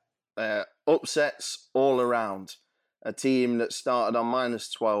 Yeah. Upsets all around. A team that started on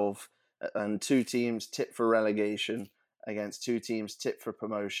 -12 and two teams tipped for relegation against two teams tipped for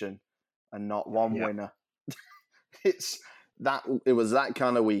promotion and not one winner. It was that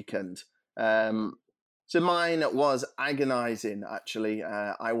kind of weekend. So mine was agonising, actually.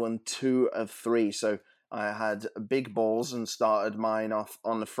 I won 2 of 3. So I had big balls and started mine off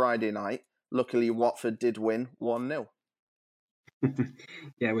on the Friday night. Luckily, Watford did win 1-0.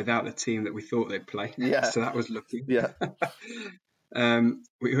 Yeah, without the team that we thought they'd play. Yeah. So that was lucky. Yeah.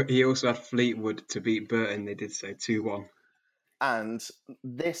 He also had Fleetwood to beat Burton. They did so 2-1. And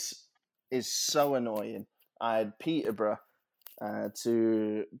this is so annoying. I had Peterborough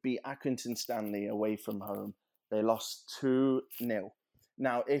to beat Accrington Stanley away from home. They lost 2-0.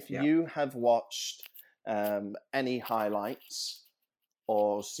 Now, if you have watched any highlights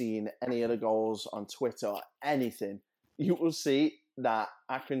or seen any of the goals on Twitter or anything, you will see that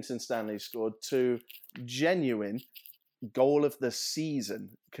Accrington Stanley scored 2 genuine goal of the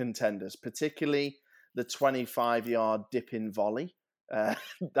season contenders, particularly the 25-yard dipping volley.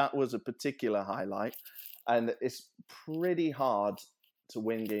 That was a particular highlight. And it's pretty hard to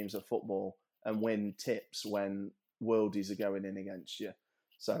win games of football and win tips when worldies are going in against you.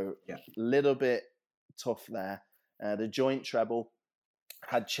 So a little bit tough there. The joint treble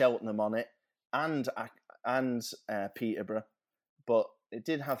had Cheltenham on it and Peterborough, but it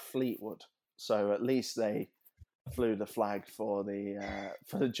did have Fleetwood. So at least they flew the flag for the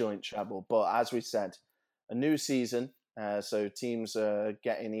joint treble. But as we said, a new season, so teams are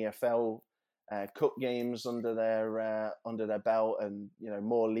getting EFL cup games under their belt, and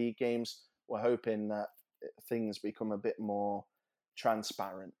more league games. We're hoping that things become a bit more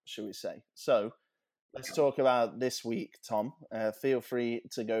transparent, shall we say? So let's talk about this week, Tom. Feel free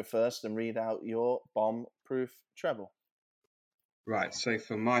to go first and read out your bomb-proof treble. Right. So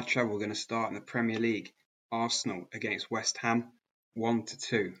for my treble, we're going to start in the Premier League. Arsenal against West Ham,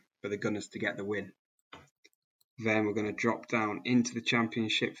 1-2 for the Gunners to get the win. Then we're going to drop down into the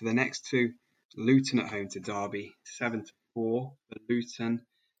Championship for the next two. Luton at home to Derby, 7-4 for Luton.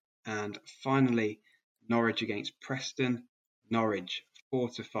 And finally, Norwich against Preston. Norwich,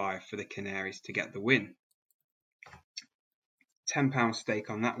 4-5 for the Canaries to get the win. £10 stake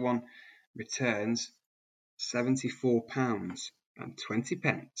on that one returns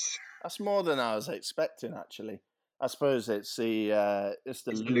 £74.20. That's more than I was expecting, actually. I suppose it's the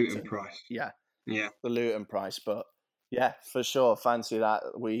Luton price. Yeah, the Luton price. But yeah, for sure, fancy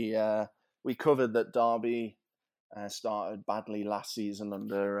that. We covered that Derby started badly last season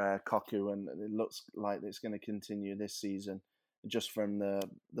under Koku, and it looks like it's going to continue this season, just from the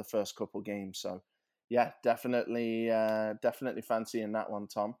first couple games. So yeah, definitely fancying that one,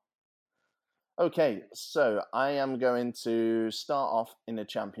 Tom. Okay, so I am going to start off in the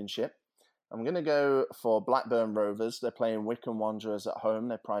Championship. I'm going to go for Blackburn Rovers. They're playing Wycombe Wanderers at home.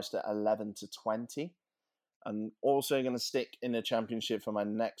 They're priced at 11-20. I'm also going to stick in the Championship for my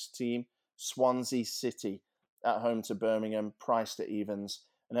next team, Swansea City, at home to Birmingham, priced at evens.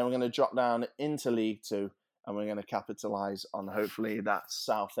 And then we're going to drop down into League Two, and we're going to capitalise on hopefully that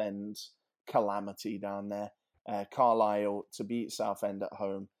Southend calamity down there. Carlisle to beat Southend at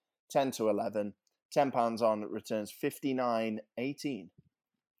home, 10-11. £10 on returns 59.18.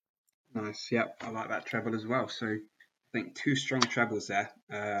 Nice. Yep, I like that treble as well. So I think 2 strong trebles there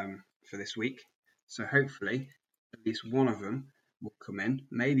for this week. So hopefully at least one of them will come in,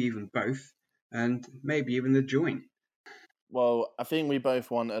 maybe even both, and maybe even the joint. Well, I think we both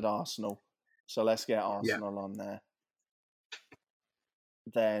wanted Arsenal, so let's get Yeah, Arsenal on there.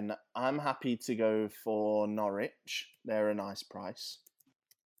 Then I'm happy to go for Norwich. They're a nice price.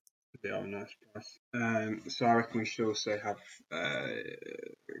 they are a nice price. So I reckon we should also have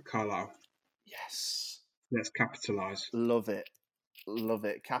Carlisle. Yes. Let's capitalise. Love it. Love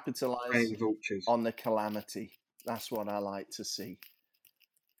it. Capitalise Playing vultures. on the calamity. That's what I like to see.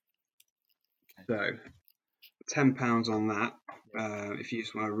 So £10 on that. If you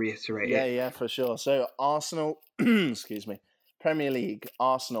just want to reiterate it. Yeah, for sure. So Arsenal, excuse me, Premier League,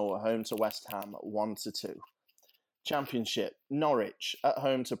 Arsenal at home to West Ham, 1-2. Championship, Norwich at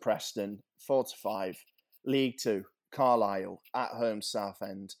home to Preston, 4-5. League Two, Carlisle at home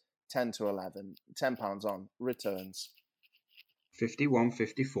Southend, 10-11. £10 on returns.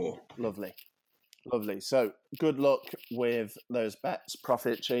 51-54. Lovely. So good luck with those bets,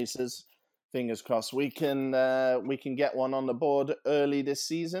 profit chasers. Fingers crossed we can get one on the board early this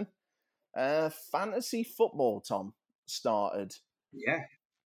season. Fantasy football, Tom, started. Yeah,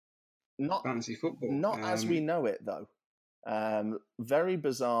 Not fantasy football. as we know it though. Very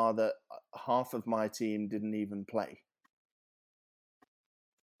bizarre that half of my team didn't even play.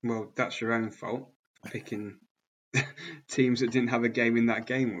 Well, that's your own fault for picking teams that didn't have a game in that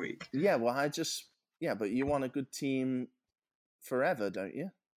game week. Yeah, well, but you want a good team forever, don't you?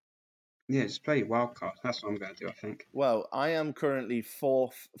 Yeah, just play your wild card. That's what I'm going to do, I think. Well, I am currently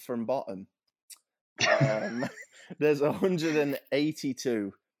 4th from bottom. There's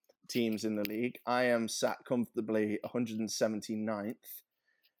 182 teams in the league. I am sat comfortably 179th.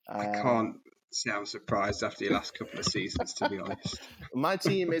 I can't say I'm surprised after your last couple of seasons, to be honest. My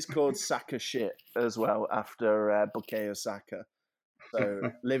team is called Saka Shit as well, after Bukayo Saka.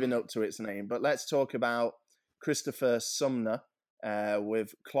 So living up to its name. But let's talk about Christopher Sumner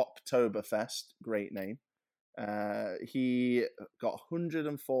with Klopptoberfest. Great name. He got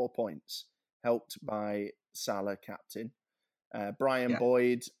 104 points, helped by Salah captain. Brian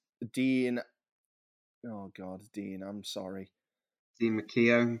Boyd, Dean. Oh God, Dean. I'm sorry. Dean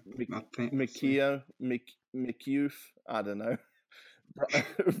McKeown. McHugh. I don't know.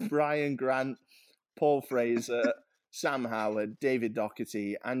 Brian Grant, Paul Fraser, Sam Howard, David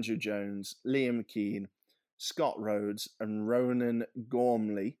Doherty, Andrew Jones, Liam Keane, Scott Rhodes, and Ronan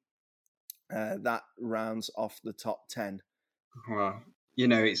Gormley. That rounds off the top 10. Well,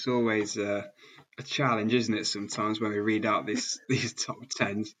 it's always a challenge, isn't it, sometimes when we read out these top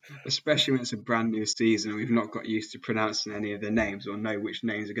 10s, especially when it's a brand new season and we've not got used to pronouncing any of the names or know which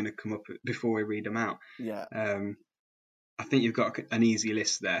names are going to come up before we read them out. Yeah. I think you've got an easy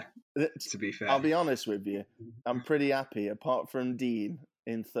list there, to be fair. I'll be honest with you. I'm pretty happy, apart from Dean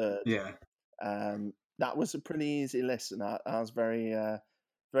in 3rd. Yeah. That was a pretty easy list, and I was very,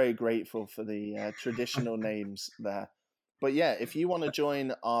 very grateful for the traditional names there. But yeah, if you want to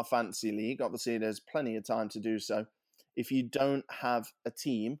join our fantasy league, obviously there's plenty of time to do so. If you don't have a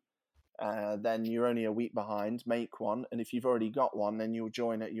team, then you're only a week behind. Make one, and if you've already got one, then you'll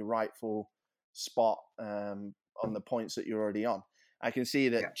join at your rightful spot on the points that you're already on. I can see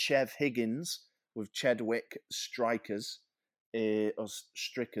that Chev Higgins with Chedwick Strikers, or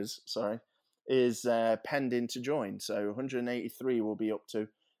Strickers, sorry, is pending to join. So 183 will be up to.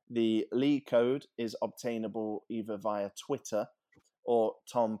 The league code is obtainable either via Twitter or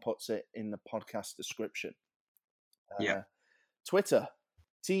Tom puts it in the podcast description. Twitter,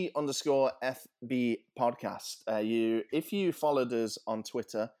 T_FB podcast. If you followed us on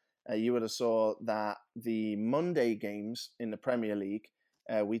Twitter, you would have saw that the Monday games in the Premier League,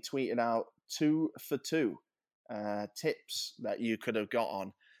 we tweeted out 2 for 2 tips that you could have got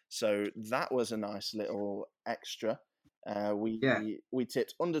on. So that was a nice little extra. We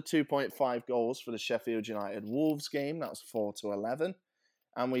tipped under 2.5 goals for the Sheffield United Wolves game. That was 4-11.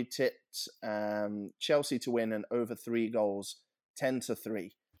 And we tipped Chelsea to win and over 3 goals,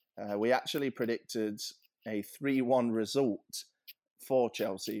 10-3. We actually predicted a 3-1 result for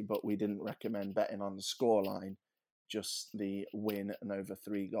Chelsea, but we didn't recommend betting on the scoreline, just the win and over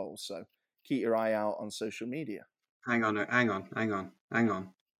 3 goals. So keep your eye out on social media. Hang on.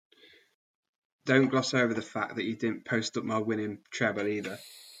 Don't gloss over the fact that you didn't post up my winning treble either.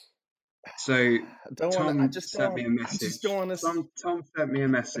 So Tom sent me a message. Tom sent me a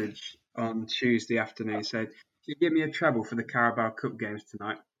message on Tuesday afternoon. Said, "Can you give me a treble for the Carabao Cup games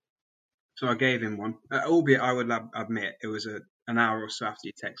tonight?" So I gave him one, albeit I would admit it was an hour or so after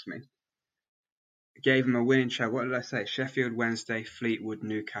you texted me. I gave him a winning treble. What did I say? Sheffield Wednesday, Fleetwood,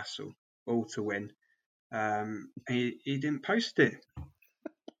 Newcastle. all to win. He didn't post it.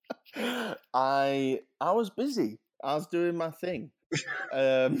 I was busy. I was doing my thing.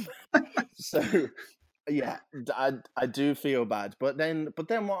 So yeah, I do feel bad. But then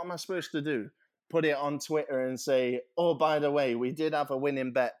what am I supposed to do? Put it on Twitter and say, oh, by the way, we did have a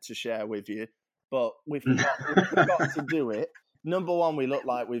winning bet to share with you, but we forgot to do it. Number one, we look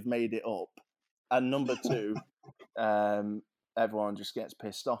like we've made it up, and number two, everyone just gets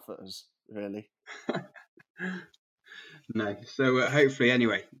pissed off at us. Really. No. So hopefully,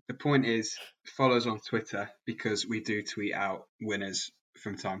 anyway, the point is follow us on Twitter because we do tweet out winners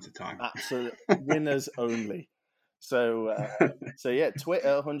from time to time. Absolute winners only. So yeah,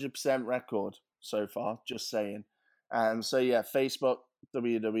 Twitter 100% record so far. Just saying. So yeah, Facebook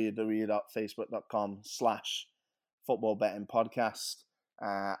www.facebook.com/football betting podcast.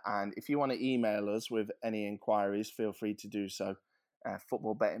 And if you want to email us with any inquiries, feel free to do so.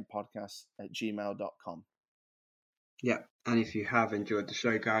 Footballbettingpodcast@gmail.com. Yeah, and if you have enjoyed the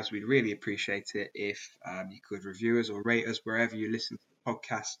show, guys, we'd really appreciate it if you could review us or rate us wherever you listen to the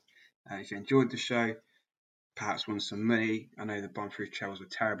podcast. If you enjoyed the show, perhaps won some money. I know the Bomb-Proof Trails were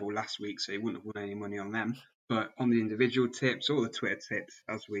terrible last week, so you wouldn't have won any money on them. But on the individual tips, all the Twitter tips,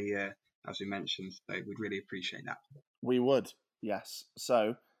 as we mentioned, so we'd really appreciate that. We would, yes.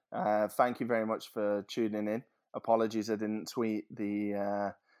 So thank you very much for tuning in. Apologies, I didn't tweet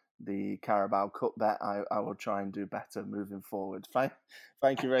the Carabao Cup bet. I will try and do better moving forward. Thank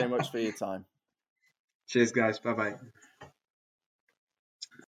you very much for your time. Cheers, guys. Bye-bye.